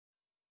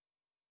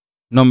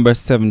Number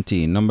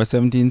 17. Number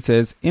 17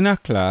 says, in a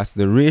class,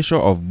 the ratio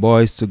of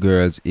boys to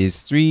girls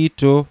is 3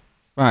 to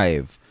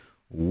 5.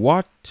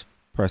 What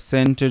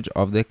percentage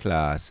of the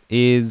class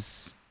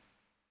is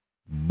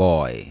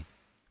boy?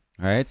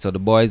 All right, so the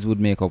boys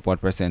would make up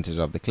what percentage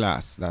of the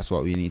class? That's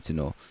what we need to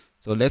know.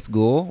 So let's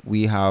go.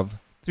 We have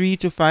 3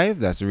 to 5.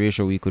 That's the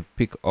ratio we could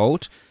pick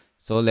out.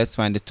 So let's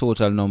find the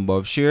total number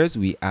of shares.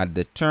 We add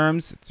the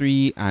terms.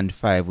 3 and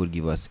 5 would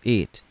give us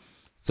 8.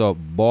 So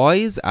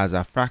boys as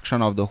a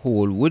fraction of the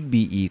whole would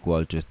be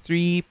equal to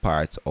 3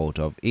 parts out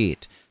of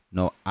 8.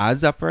 Now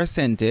as a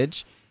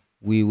percentage,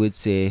 we would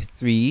say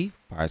 3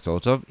 parts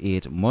out of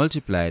 8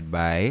 multiplied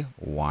by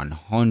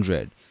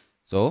 100.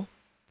 So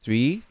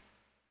 3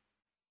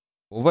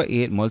 over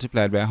 8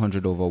 multiplied by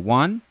 100 over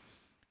 1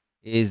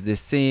 is the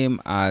same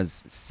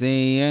as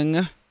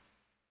saying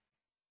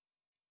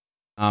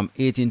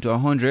 8 into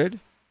 100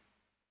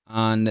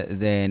 and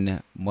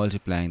then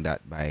multiplying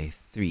that by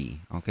 3.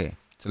 Okay,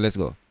 so let's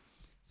go.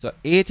 So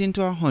 8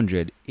 into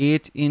 100,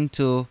 8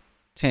 into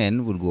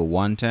 10 would go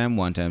 1 time,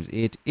 1 times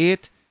 8,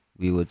 8.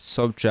 We would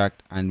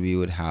subtract and we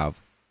would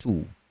have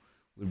 2.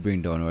 We'd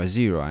bring down our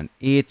 0. And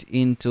 8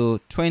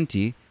 into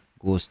 20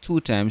 goes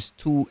 2 times,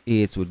 2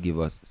 8s would give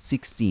us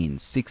 16.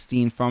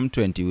 16 from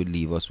 20 would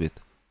leave us with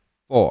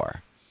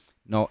 4.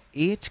 Now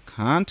 8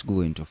 can't go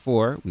into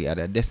 4. We add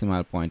a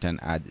decimal point and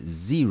add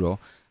 0.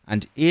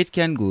 And 8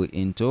 can go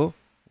into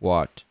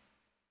what?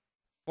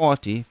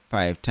 40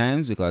 5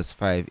 times, because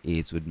 5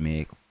 8s would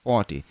make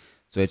 40.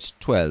 So it's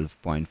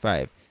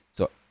 12.5.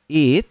 So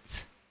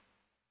 8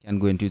 can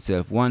go into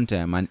itself 1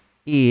 time, and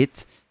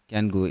 8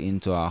 can go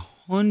into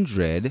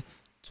 100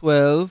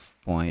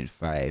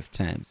 12.5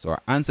 times. So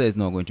our answer is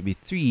now going to be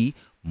 3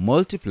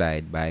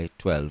 multiplied by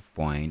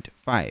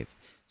 12.5.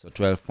 So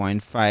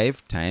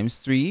 12.5 times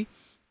 3.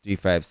 3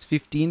 5s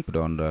 15. Put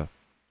on the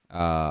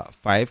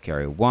 5,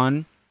 carry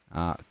 1.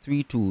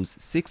 3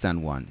 2s 6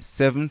 and 1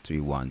 7. 3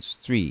 1s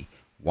 3.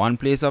 1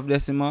 place of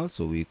decimal,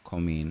 so we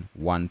come in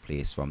 1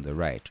 place from the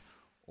right.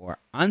 Our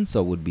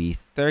answer would be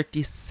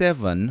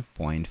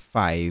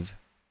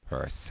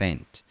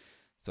 37.5%.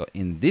 So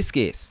in this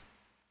case,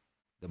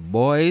 the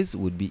boys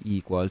would be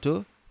equal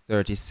to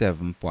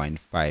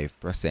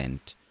 37.5%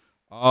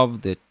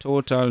 of the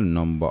total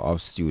number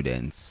of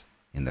students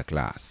in the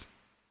class.